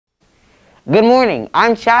Good morning,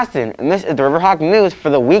 I'm Chasten, and this is the Riverhawk News for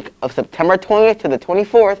the week of September 20th to the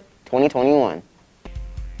 24th, 2021.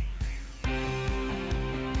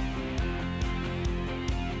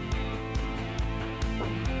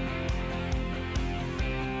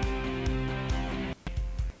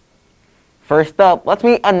 First up, let's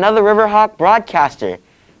meet another Riverhawk broadcaster.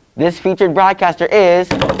 This featured broadcaster is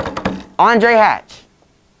Andre Hatch.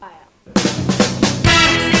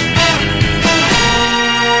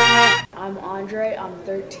 I'm Andre, I'm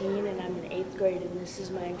 13, and I'm in 8th grade, and this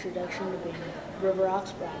is my introduction to being a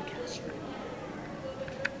Riverhawks broadcaster.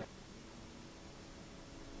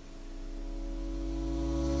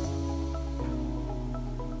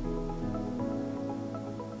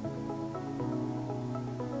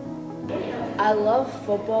 I love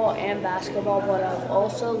football and basketball, but I've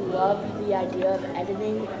also loved the idea of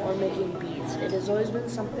editing or making beats. It has always been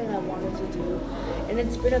something I wanted to do, and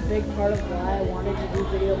it's been a big part of why I wanted to do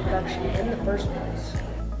video production in the first place.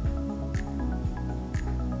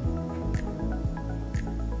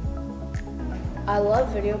 I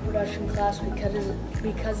love video production class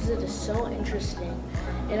because it is so interesting,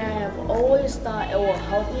 and I have always thought it will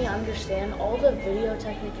help me understand all the video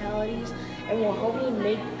technicalities and will help me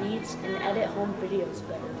make beats and edit home videos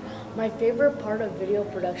better. My favorite part of video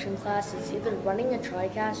production class is either running a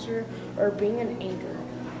TriCaster or being an anchor.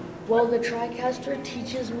 Well, the TriCaster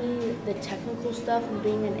teaches me the technical stuff, and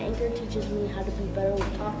being an anchor teaches me how to be better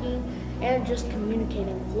with talking and just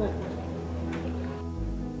communicating fluently.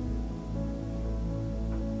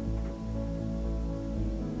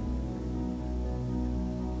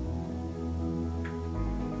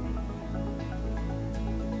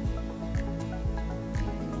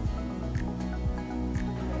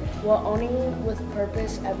 What owning with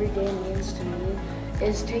purpose every day means to me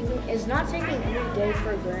is not taking every day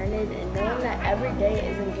for granted, and knowing that every day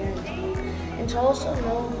isn't guaranteed, and to also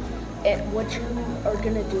know what you are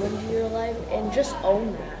going to do into your life and just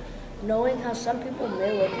own that. Knowing how some people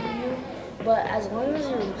may look at you, but as long as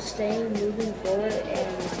you're staying moving forward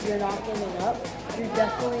and you're not giving up, you're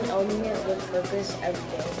definitely owning it with purpose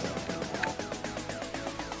every day.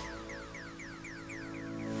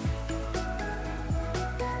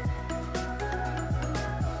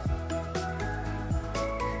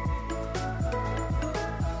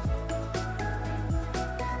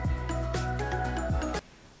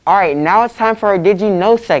 Alright, now it's time for our Did You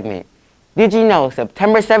Know segment. Did you know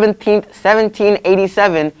September 17th,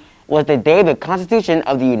 1787 was the day the Constitution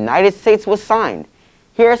of the United States was signed?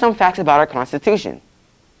 Here are some facts about our Constitution.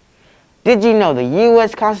 Did you know the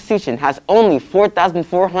U.S. Constitution has only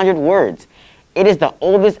 4,400 words? It is the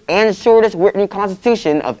oldest and shortest written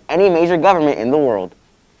constitution of any major government in the world.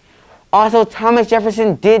 Also, Thomas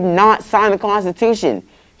Jefferson did not sign the Constitution.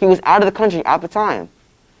 He was out of the country at the time.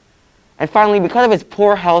 And finally, because of his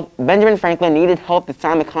poor health, Benjamin Franklin needed help to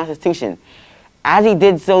sign the Constitution. As he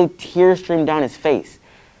did so, tears streamed down his face.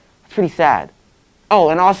 It's pretty sad. Oh,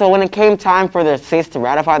 and also, when it came time for the states to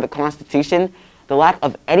ratify the Constitution, the lack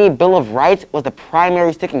of any Bill of Rights was the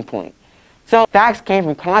primary sticking point. So, facts came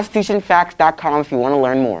from constitutionfacts.com if you want to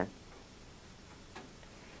learn more.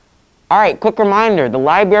 Alright, quick reminder, the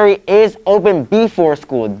library is open before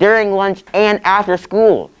school, during lunch, and after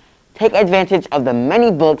school. Take advantage of the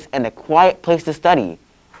many books and a quiet place to study.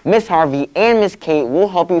 Miss Harvey and Miss Kate will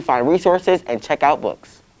help you find resources and check out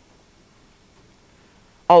books.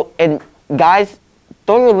 Oh, and guys,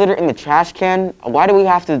 throw your litter in the trash can. Why do we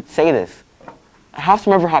have to say this? Have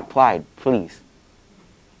some Riverhawk pride, please.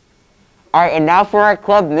 Alright, and now for our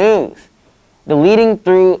club news. The Leading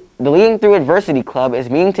Through Adversity Club is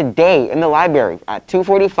meeting today in the library at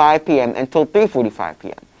 2:45 p.m. until 3:45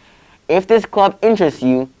 p.m. If this club interests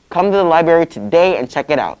you, come to the library today and check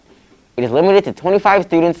it out. It is limited to 25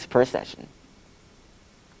 students per session.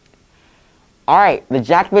 Alright, the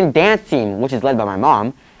Jackman dance team, which is led by my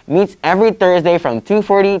mom, meets every Thursday from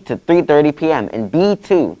 2:40 to 3:30 p.m. in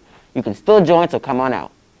B2. You can still join, so come on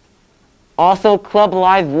out. Also, Club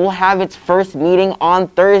Live will have its first meeting on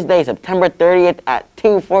Thursday, September 30th at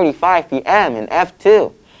 2:45 p.m. in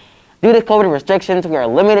F2. Due to COVID restrictions, we are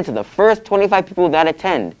limited to the first 25 people that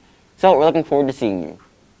attend. So we're looking forward to seeing you.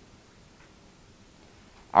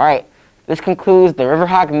 Alright, this concludes the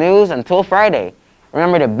Riverhawk News until Friday.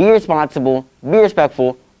 Remember to be responsible, be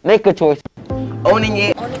respectful, make good choices. Owning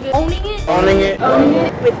it. Owning it. Owning it. Owning it. Owning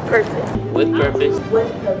it. With purpose. With purpose.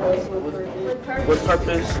 With purpose. With purpose. With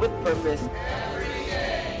purpose. With purpose.